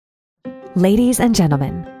Ladies and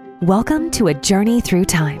gentlemen, welcome to a journey through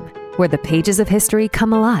time, where the pages of history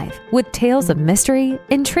come alive with tales of mystery,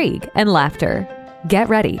 intrigue, and laughter. Get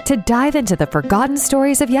ready to dive into the forgotten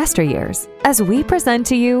stories of yesteryears as we present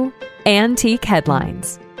to you Antique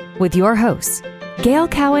Headlines. With your hosts, Gail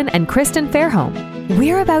Cowan and Kristen Fairholm,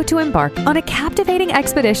 we're about to embark on a captivating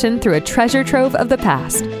expedition through a treasure trove of the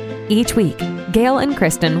past. Each week, Gail and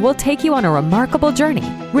Kristen will take you on a remarkable journey,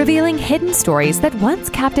 revealing hidden stories that once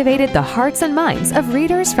captivated the hearts and minds of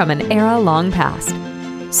readers from an era long past.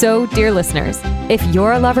 So, dear listeners, if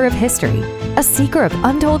you're a lover of history, a seeker of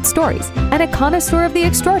untold stories, and a connoisseur of the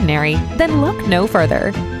extraordinary, then look no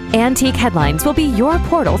further. Antique Headlines will be your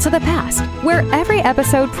portal to the past, where every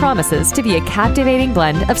episode promises to be a captivating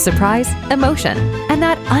blend of surprise, emotion, and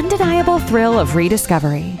that undeniable thrill of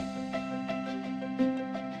rediscovery.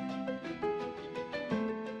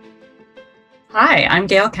 Hi, I'm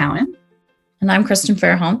Gail Cowan. And I'm Kristen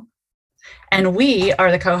Fairholm. And we are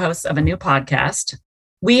the co-hosts of a new podcast.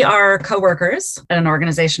 We are co-workers at an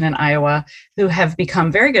organization in Iowa who have become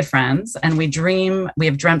very good friends. And we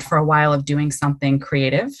have dreamt for a while of doing something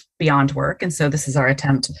creative beyond work. And so this is our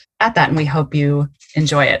attempt at that. And we hope you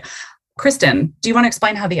enjoy it. Kristen, do you want to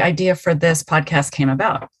explain how the idea for this podcast came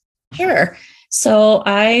about? Sure. So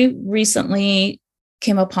I recently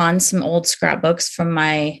came upon some old scrapbooks from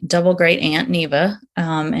my double great aunt Neva,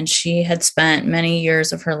 and she had spent many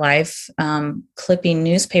years of her life clipping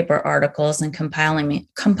newspaper articles and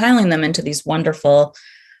compiling them into these wonderful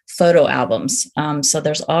photo albums. So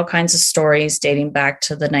there's all kinds of stories dating back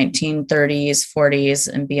to the 1930s,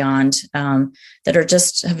 40s, and beyond that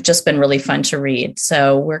have just been really fun to read.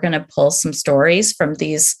 So we're going to pull some stories from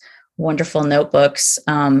these wonderful notebooks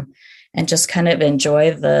and just kind of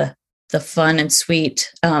enjoy the fun and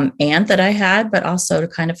sweet aunt that I had, but also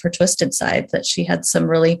kind of her twisted side, that she had some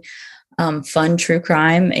really fun true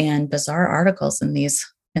crime and bizarre articles in these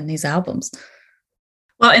albums.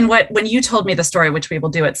 Well, and when you told me the story, which we will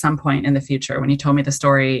do at some point in the future, when you told me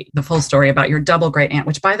the full story about your double great aunt,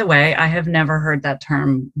 which, by the way, I have never heard that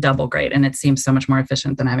term double great, and it seems so much more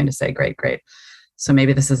efficient than having to say great great. So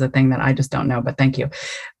maybe this is a thing that I just don't know, but thank you.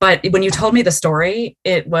 But when you told me the story,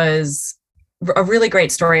 it was a really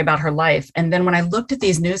great story about her life. And then when I looked at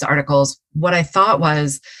these news articles, what I thought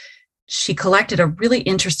was she collected a really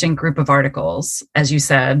interesting group of articles. As you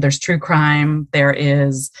said, there's true crime. They're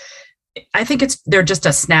just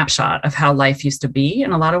a snapshot of how life used to be.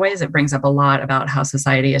 In a lot of ways, it brings up a lot about how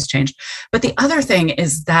society has changed. But the other thing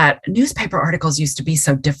is that newspaper articles used to be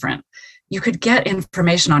so different. You could get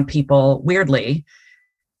information on people, weirdly,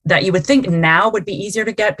 that you would think now would be easier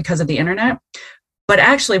to get because of the internet. But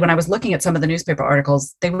actually, when I was looking at some of the newspaper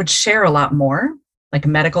articles, they would share a lot more, like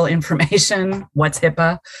medical information, what's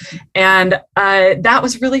HIPAA. And that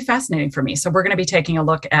was really fascinating for me. So we're going to be taking a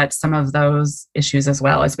look at some of those issues as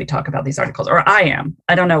well as we talk about these articles, or I am.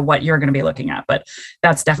 I don't know what you're going to be looking at, but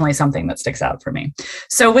that's definitely something that sticks out for me.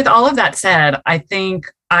 So with all of that said, I think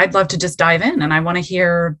I'd love to just dive in, and I want to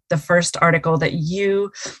hear the first article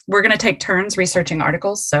we're going to take turns researching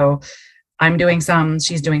articles. So I'm doing some,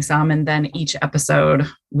 she's doing some, and then each episode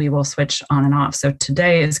we will switch on and off. So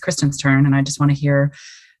today is Kristen's turn, and I just want to hear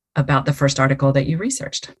about the first article that you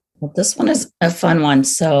researched. Well, this one is a fun one,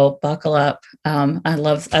 so buckle up. I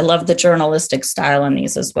love the journalistic style in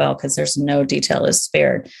these as well, because there's no detail is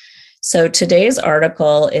spared. So today's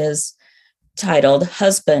article is titled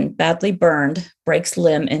 "Husband Badly Burned, Breaks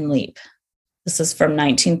Limb in Leap." This is from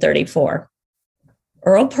 1934.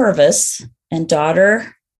 Earl Purvis and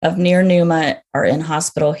daughter of near Numa are in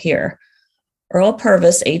hospital here. Earl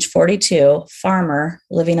Purvis, age 42, farmer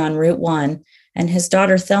living on Route 1, and his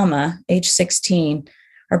daughter Thelma, age 16,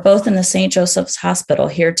 are both in the St. Joseph's Hospital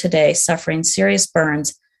here today, suffering serious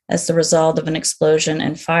burns as the result of an explosion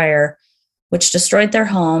and fire, which destroyed their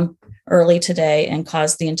home early today and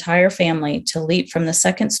caused the entire family to leap from the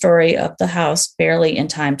second story of the house barely in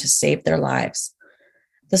time to save their lives.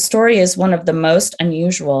 The story is one of the most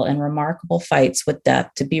unusual and remarkable fights with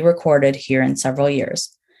death to be recorded here in several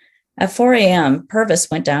years. At 4 a.m., Purvis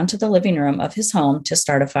went down to the living room of his home to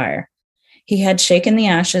start a fire. He had shaken the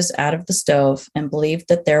ashes out of the stove and believed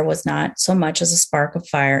that there was not so much as a spark of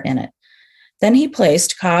fire in it. Then he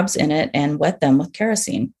placed cobs in it and wet them with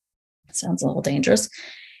kerosene. Sounds a little dangerous.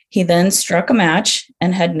 He then struck a match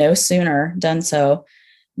and had no sooner done so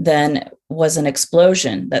than was an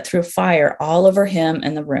explosion that threw fire all over him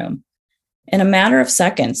and the room. In a matter of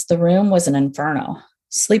seconds, the room was an inferno.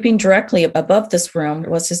 Sleeping directly above this room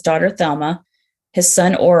was his daughter Thelma, his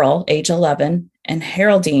son Oral, age 11, and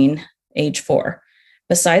Haroldine, age 4.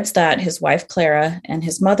 Besides that, his wife Clara and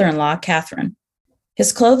his mother-in-law Catherine.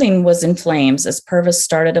 His clothing was in flames as Purvis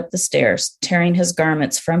started up the stairs, tearing his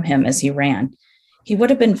garments from him as he ran. He would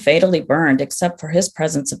have been fatally burned except for his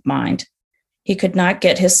presence of mind. He could not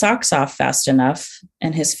get his socks off fast enough,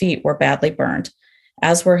 and his feet were badly burned,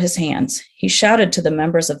 as were his hands. He shouted to the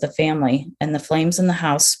members of the family, and the flames in the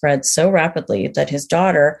house spread so rapidly that his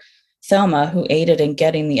daughter, Thelma, who aided in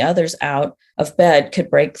getting the others out of bed, could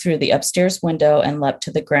break through the upstairs window and leapt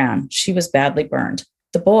to the ground. She was badly burned.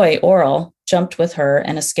 The boy, Oral, jumped with her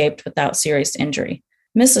and escaped without serious injury.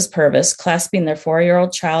 Mrs. Purvis, clasping their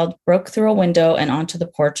 4-year-old child, broke through a window and onto the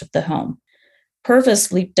porch of the home.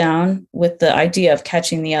 Purvis leaped down with the idea of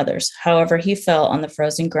catching the others. However, he fell on the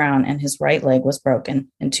frozen ground and his right leg was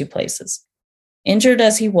broken in 2 places. Injured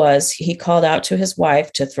as he was, he called out to his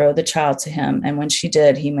wife to throw the child to him, and when she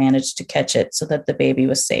did, he managed to catch it so that the baby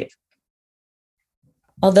was safe.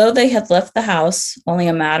 Although they had left the house only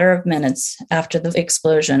a matter of minutes after the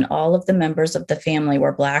explosion, all of the members of the family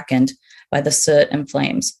were blackened by the soot and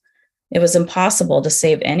flames. It was impossible to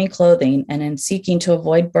save any clothing, and in seeking to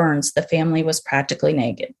avoid burns, the family was practically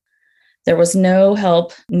naked. There was no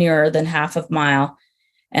help nearer than half a mile,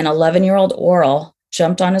 and 11-year-old Oral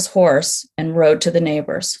jumped on his horse and rode to the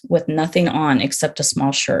neighbors with nothing on except a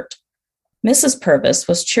small shirt. Mrs. Purvis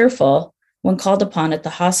was cheerful when called upon at the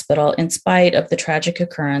hospital in spite of the tragic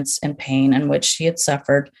occurrence and pain in which she had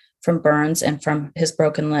suffered from burns and from his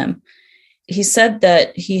broken limb. He said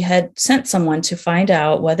that he had sent someone to find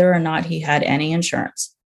out whether or not he had any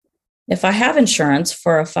insurance. If I have insurance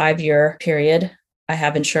for a 5-year period, I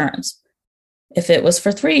have insurance. If it was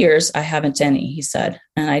for 3 years, I haven't any, he said,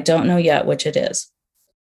 and I don't know yet which it is.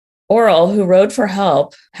 Oral, who rode for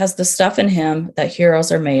help, has the stuff in him that heroes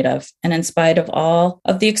are made of, and in spite of all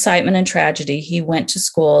of the excitement and tragedy, he went to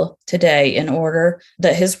school today in order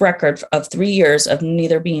that his record of 3 years of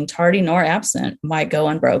neither being tardy nor absent might go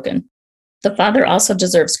unbroken. The father also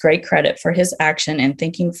deserves great credit for his action in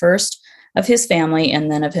thinking first of his family and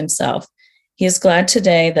then of himself. He is glad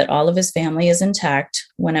today that all of his family is intact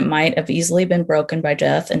when it might have easily been broken by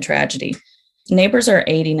death and tragedy. Neighbors are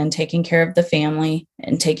aiding in taking care of the family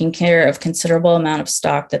and taking care of considerable amount of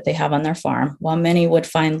stock that they have on their farm. While many would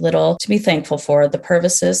find little to be thankful for, the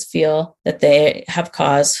Purvises feel that they have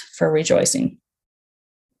cause for rejoicing.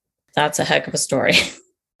 That's a heck of a story.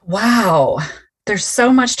 Wow. There's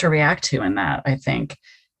so much to react to in that, I think.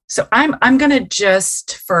 So I'm going to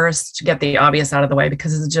just first get the obvious out of the way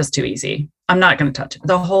because it's just too easy. I'm not going to touch it.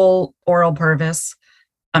 The whole Oral Purvis,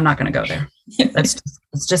 I'm not going to go there.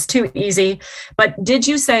 It's just too easy. But did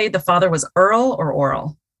you say the father was Earl or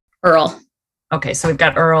Oral? Earl. Okay, so we've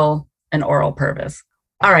got Earl and Oral Purvis.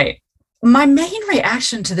 All right. My main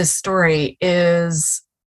reaction to this story is,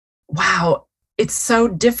 wow, it's so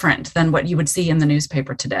different than what you would see in the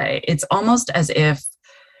newspaper today. It's almost as if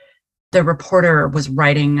the reporter was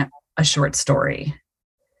writing a short story.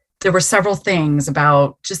 There were several things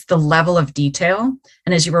about just the level of detail.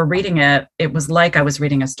 And as you were reading it, it was like I was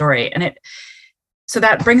reading a story. And so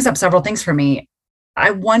that brings up several things for me.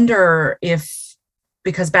 I wonder if,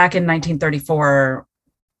 because back in 1934,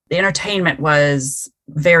 the entertainment was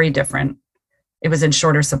very different. It was in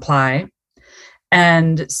shorter supply.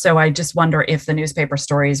 And so I just wonder if the newspaper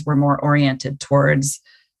stories were more oriented towards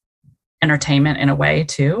entertainment in a way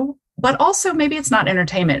too. But also maybe it's not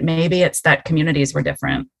entertainment. Maybe it's that communities were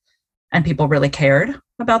different and people really cared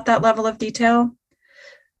about that level of detail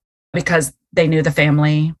because they knew the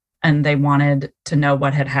family and they wanted to know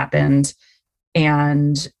what had happened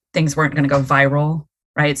and things weren't going to go viral,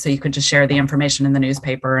 right? So you could just share the information in the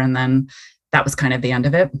newspaper and then that was kind of the end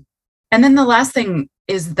of it. And then the last thing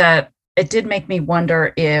is that it did make me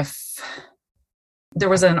wonder if there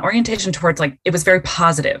was an orientation towards, like, it was very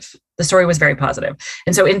positive. The story was very positive.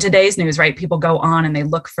 And so in today's news, right, people go on and they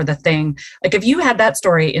look for the thing. Like if you had that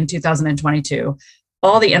story in 2022,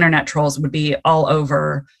 all the internet trolls would be all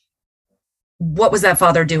over. What was that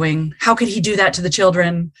father doing? How could he do that to the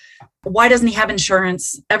children? Why doesn't he have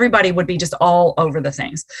insurance? Everybody would be just all over the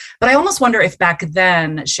things. But I almost wonder if back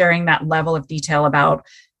then sharing that level of detail about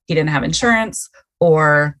he didn't have insurance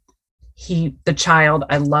or the child,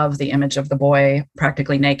 I love the image of the boy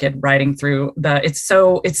practically naked riding through it's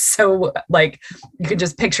so like you could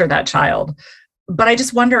just picture that child. But I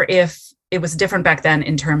just wonder if it was different back then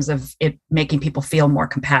in terms of it making people feel more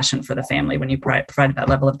compassion for the family when you provided that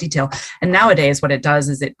level of detail. And nowadays what it does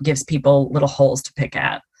is it gives people little holes to pick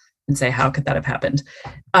at and say, how could that have happened?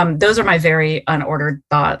 Those are my very unordered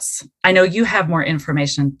thoughts. I know you have more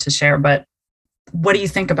information to share, but what do you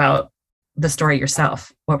think about the story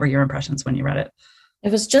yourself? What were your impressions when you read it?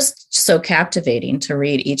 It was just so captivating to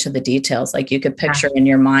read each of the details. Like you could picture in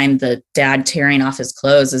your mind the dad tearing off his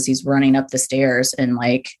clothes as he's running up the stairs and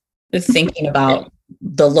like thinking about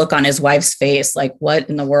the look on his wife's face, like what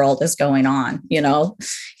in the world is going on? You know,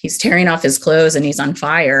 he's tearing off his clothes and he's on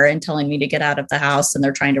fire and telling me to get out of the house and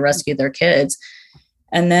they're trying to rescue their kids.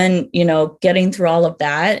 And then, you know, getting through all of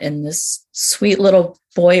that, and this sweet little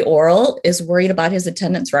boy, Oral, is worried about his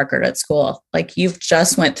attendance record at school. Like you've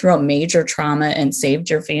just went through a major trauma and saved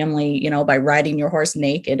your family, you know, by riding your horse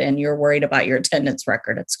naked, and you're worried about your attendance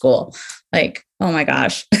record at school. Like, oh my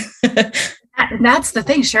gosh. That's the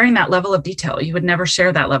thing, sharing that level of detail. You would never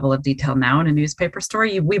share that level of detail now in a newspaper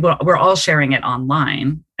story. We're all sharing it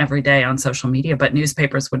online every day on social media, but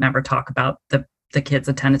newspapers would never talk about the kid's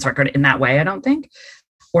attendance record in that way, I don't think,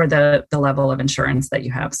 or the level of insurance that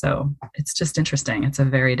you have. So it's just interesting. It's a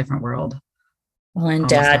very different world. Well, and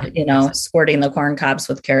Dad, you know, squirting the corn cobs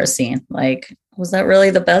with kerosene. Like, was that really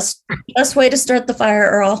the best way to start the fire,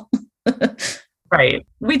 Earl? Right.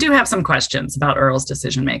 We do have some questions about Earl's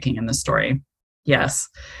decision-making in the story. Yes.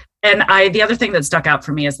 And the other thing that stuck out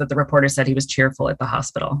for me is that the reporter said he was cheerful at the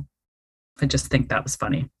hospital. I just think that was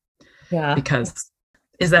funny. Yeah. Because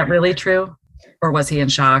is that really true? Or was he in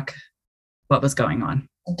shock? What was going on?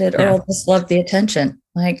 Did Earl just love the attention?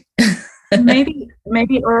 Like maybe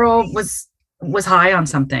Earl was high on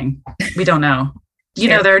something. We don't know. You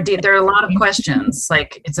know, there are a lot of questions.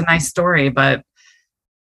 Like, it's a nice story, but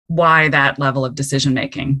why that level of decision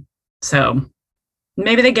making? So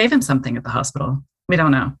maybe they gave him something at the hospital. We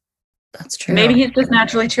don't know. That's true. Maybe he's just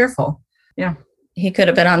naturally cheerful. Yeah. He could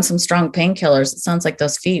have been on some strong painkillers. It sounds like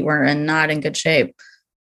those feet were not in good shape.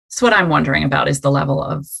 So what I'm wondering about is the level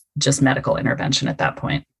of just medical intervention at that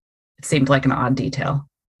point. It seemed like an odd detail.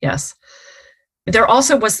 Yes. There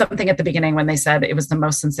also was something at the beginning when they said it was the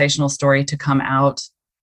most sensational story to come out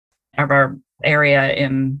of our area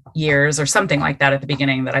in years, or something like that at the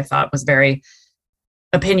beginning, that I thought was very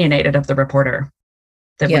opinionated of the reporter,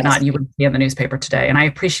 that you wouldn't see in the newspaper today. And I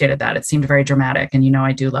appreciated that. It seemed very dramatic. And, you know,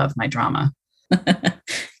 I do love my drama.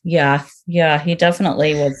 Yeah. He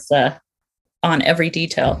definitely was on every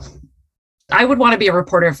detail. I would want to be a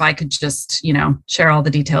reporter if I could just, you know, share all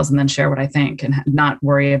the details and then share what I think and not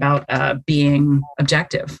worry about being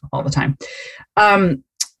objective all the time.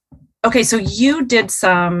 Okay, so you did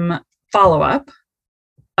some follow-up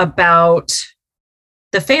about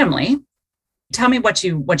the family. Tell me what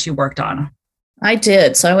you worked on. I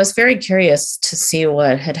did. So I was very curious to see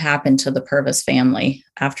what had happened to the Purvis family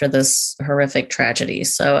after this horrific tragedy.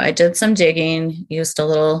 So I did some digging, used a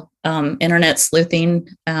little internet sleuthing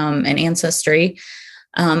and ancestry.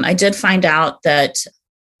 I did find out that,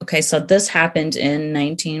 so this happened in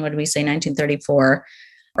 1934.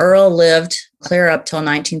 Earl lived clear up till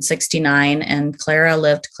 1969, and Clara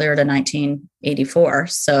lived clear to 1984.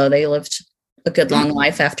 So they lived a good long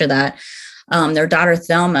life after that. Their daughter,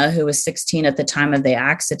 Thelma, who was 16 at the time of the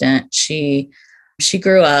accident, she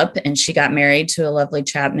grew up and she got married to a lovely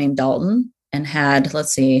chap named Dalton and had,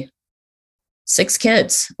 6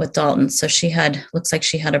 kids with Dalton. So looks like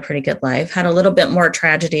she had a pretty good life. Had a little bit more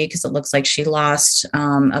tragedy because it looks like she lost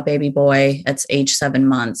a baby boy at age 7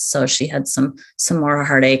 months. So she had some more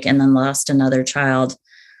heartache, and then lost another child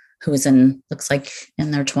who was looks like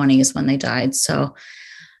in their 20s when they died. So,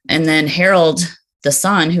 and then Harold, the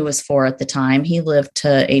son, who was 4 at the time, he lived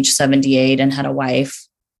to age 78 and had a wife.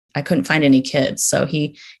 I couldn't find any kids, so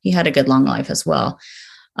he had a good long life as well.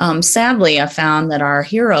 Sadly, I found that our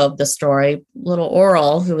hero of the story, little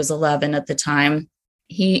Oral, who was 11 at the time,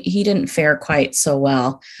 he didn't fare quite so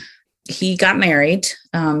well. He got married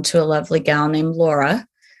to a lovely gal named Laura.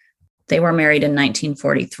 They were married in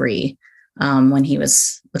 1943 when he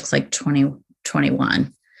was, looks like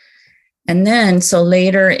 21. And then, so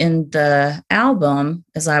later in the album,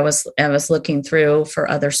 as I was looking through for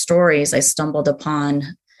other stories, I stumbled upon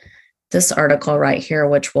this article right here,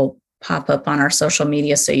 which will pop up on our social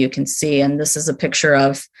media so you can see. And this is a picture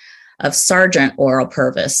of Sergeant Oral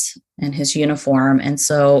Purvis in his uniform. And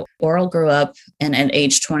so Oral grew up and at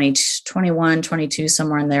age 21, 22,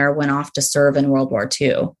 somewhere in there, went off to serve in World War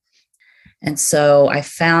II. And so I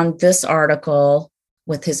found this article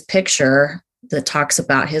with his picture that talks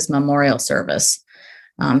about his memorial service.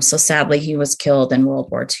 So sadly, he was killed in World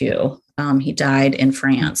War II. He died in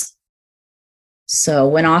France. So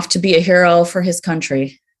went off to be a hero for his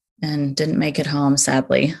country and didn't make it home,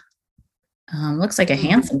 sadly. Looks like a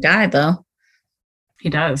handsome guy, though. He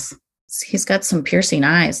does. He's got some piercing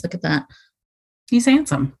eyes. Look at that. He's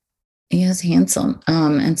handsome. He is handsome.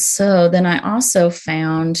 And so then I also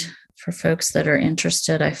found, for folks that are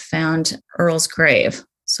interested, I found Earl's grave.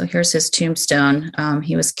 So here's his tombstone.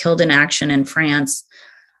 He was killed in action in France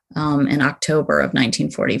in October of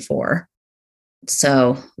 1944.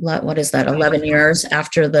 So what is that? 11 years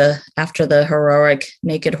after the heroic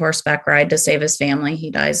naked horseback ride to save his family, he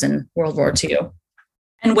dies in World War II.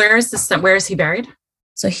 And where is he buried?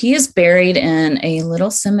 So he is buried in a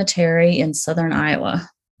little cemetery in southern Iowa.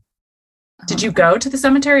 Did you go to the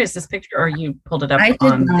cemetery? Is this picture, or you pulled it up? I did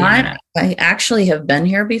on not. The internet? I actually have been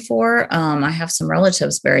here before. I have some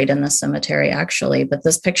relatives buried in the cemetery, actually, but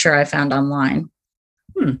this picture I found online.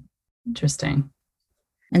 Interesting.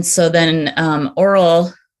 And so then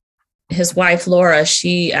Oral, his wife, Laura,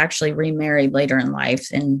 she actually remarried later in life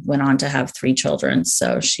and went on to have 3 children.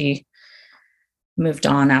 So she moved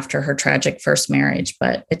on after her tragic first marriage.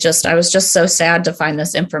 But I was just so sad to find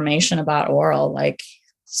this information about Oral, like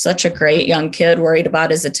such a great young kid worried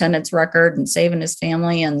about his attendance record and saving his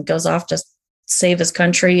family, and goes off to save his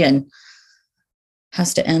country and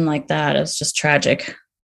has to end like that. It was just tragic.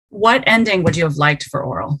 What ending would you have liked for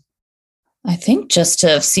Oral? I think just to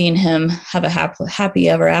have seen him have a happy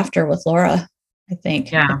ever after with Laura. I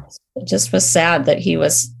think. Yeah. It just was sad that he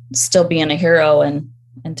was still being a hero and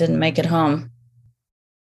didn't make it home.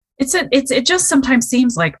 It just sometimes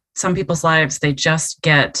seems like some people's lives, they just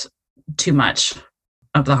get too much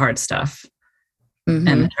of the hard stuff and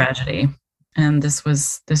the tragedy. And this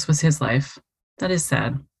was his life. That is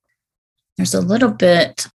sad. There's a little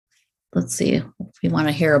bit, let's see, if we want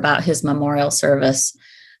to hear about his memorial service,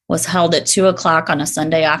 was held at 2:00 on a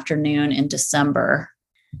Sunday afternoon in December.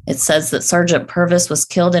 It says that Sergeant Purvis was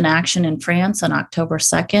killed in action in France on October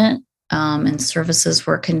 2nd, and services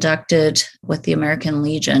were conducted with the American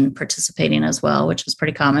Legion participating as well, which is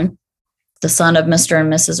pretty common. The son of Mr.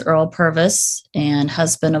 and Mrs. Earl Purvis and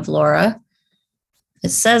husband of Laura. It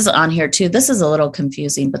says on here too, this is a little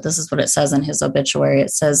confusing, but this is what it says in his obituary.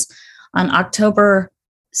 It says, on October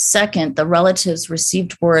 2nd, the relatives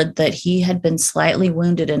received word that he had been slightly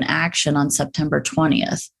wounded in action on September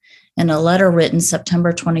 20th. In a letter written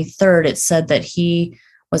September 23rd, it said that he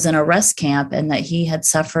was in a rest camp and that he had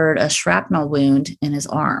suffered a shrapnel wound in his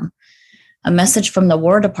arm. A message from the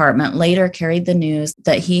War Department later carried the news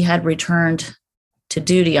that he had returned to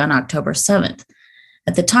duty on October 7th.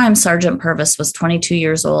 At the time, Sergeant Purvis was 22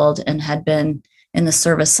 years old and had been in the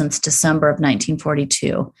service since December of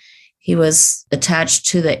 1942. He was attached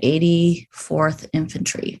to the 84th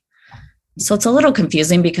Infantry. So it's a little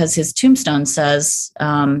confusing because his tombstone says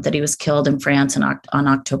that he was killed in France on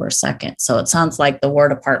October 2nd. So it sounds like the War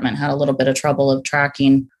Department had a little bit of trouble of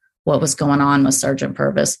tracking what was going on with Sergeant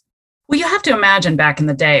Purvis. Well, you have to imagine back in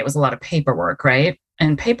the day, it was a lot of paperwork, right?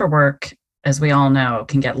 And paperwork, as we all know,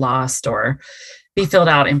 can get lost or be filled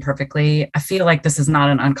out imperfectly. I feel like this is not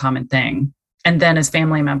an uncommon thing. And then as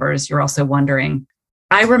family members, you're also wondering.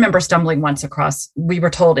 I remember stumbling once across, we were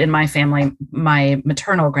told in my family, my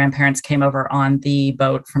maternal grandparents came over on the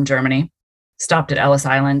boat from Germany, stopped at Ellis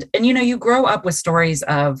Island. And, you grow up with stories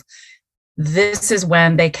of, this is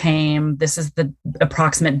when they came. This is the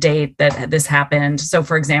approximate date that this happened. So,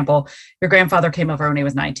 for example, your grandfather came over when he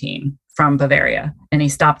was 19 from Bavaria, and he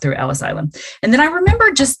stopped through Ellis Island. And then I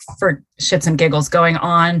remember, just for shits and giggles, going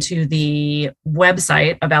on to the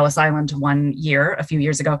website of Ellis Island one year, a few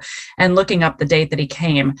years ago, and looking up the date that he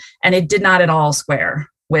came. And it did not at all square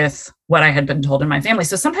with what I had been told in my family.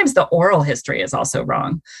 So sometimes the oral history is also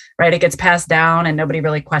wrong, right? It gets passed down and nobody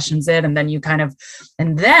really questions it. And then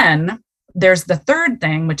and then there's the third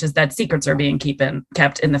thing, which is that secrets are being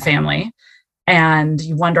kept in the family. And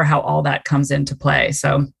you wonder how all that comes into play.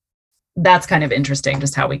 So that's kind of interesting,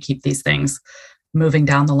 just how we keep these things moving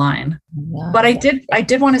down the line. Yeah. But I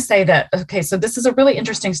did want to say that, okay, so this is a really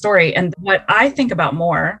interesting story. And what I think about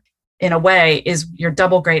more, in a way, is your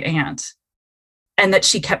double great aunt, and that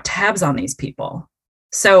she kept tabs on these people.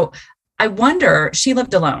 So I wonder, she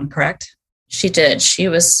lived alone, correct? She did. She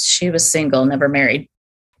was single, never married.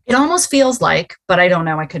 It almost feels like, but I don't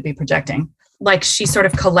know, I could be projecting, like she sort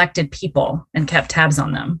of collected people and kept tabs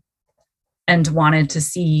on them and wanted to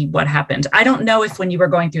see what happened. I don't know if when you were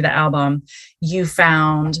going through the album, you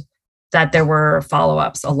found that there were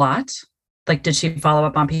follow-ups a lot. Like, did she follow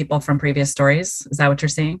up on people from previous stories? Is that what you're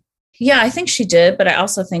seeing? Yeah, I think she did, but I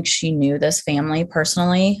also think she knew this family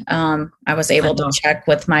personally. I was able to check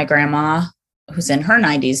with my grandma, who's in her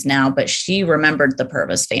 90s now, but she remembered the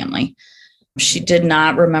Purvis family. She did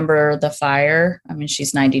not remember the fire. I mean,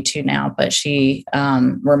 she's 92 now, but she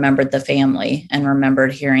remembered the family and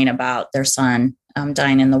remembered hearing about their son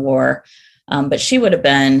dying in the war. But she would have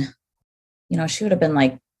been,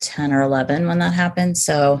 like 10 or 11 when that happened.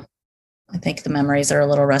 So I think the memories are a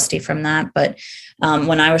little rusty from that. But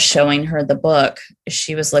when I was showing her the book,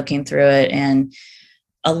 she was looking through it, and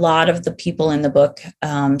a lot of the people in the book,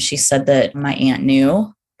 she said that my aunt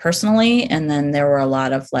knew personally. And then there were a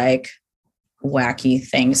lot of like wacky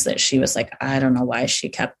things that she was like, I don't know why she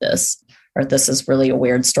kept this, or this is really a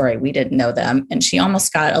weird story. We didn't know them. And she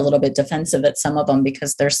almost got a little bit defensive at some of them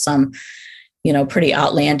because there's some, pretty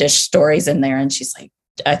outlandish stories in there. And she's like,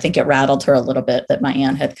 I think it rattled her a little bit that my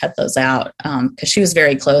aunt had cut those out because she was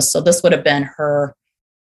very close. So this would have been her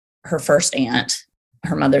first aunt,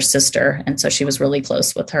 her mother's sister. And so she was really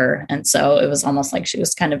close with her. And so it was almost like she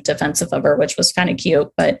was kind of defensive of her, which was kind of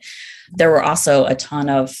cute. But there were also a ton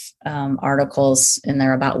of articles in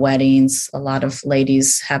there about weddings, a lot of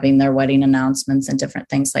ladies having their wedding announcements and different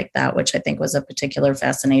things like that, which I think was a particular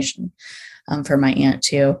fascination for my aunt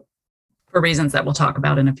too. For reasons that we'll talk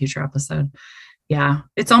about in a future episode. Yeah.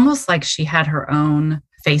 It's almost like she had her own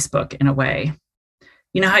Facebook in a way.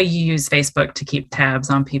 You know how you use Facebook to keep tabs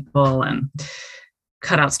on people and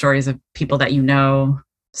cut out stories of people that you know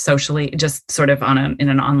socially, just sort of in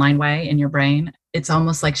an online way in your brain. It's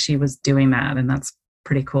almost like she was doing that, and that's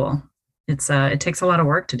pretty cool. It takes a lot of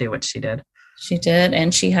work to do what she did. She did,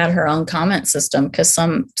 and she had her own comment system because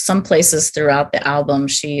some places throughout the album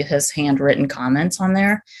she has handwritten comments on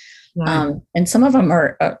there. Wow. And some of them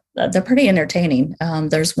are they're pretty entertaining.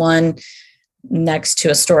 There's one next to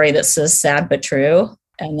a story that says "sad but true,"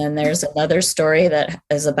 and then there's another story that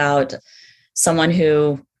is about someone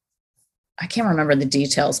who I can't remember the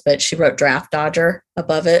details, but she wrote "draft dodger"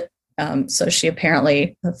 above it. So she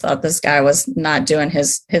apparently thought this guy was not doing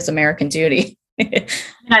his American duty. And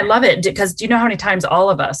I love it because do you know how many times all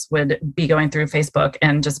of us would be going through Facebook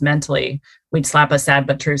and just mentally we'd slap a "sad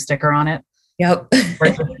but true" sticker on it? Yep.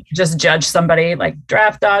 Or just judge somebody like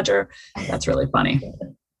 "draft dodger." That's really funny.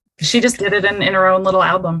 She just did it in her own little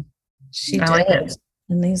album. She did. Like it.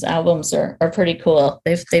 And these albums are pretty cool.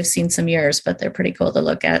 They've seen some years, but they're pretty cool to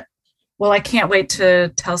look at. Well, I can't wait to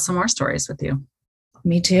tell some more stories with you.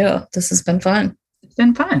 Me too. This has been fun. It's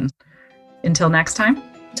been fun. Until next time.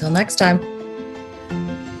 Until next time.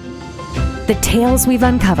 The tales we've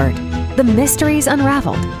uncovered, the mysteries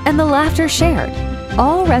unraveled, and the laughter shared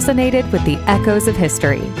all resonated with the echoes of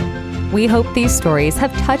history. We hope these stories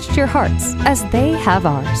have touched your hearts as they have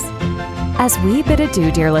ours. As we bid adieu,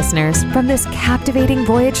 dear listeners, from this captivating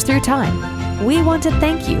voyage through time, we want to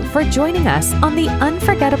thank you for joining us on the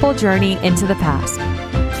unforgettable journey into the past.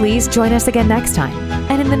 Please join us again next time.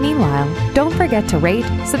 And in the meanwhile, don't forget to rate,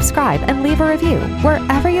 subscribe, and leave a review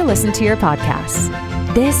wherever you listen to your podcasts.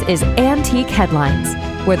 This is Antique Headlines,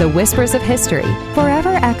 where the whispers of history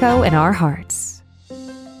forever echo in our hearts.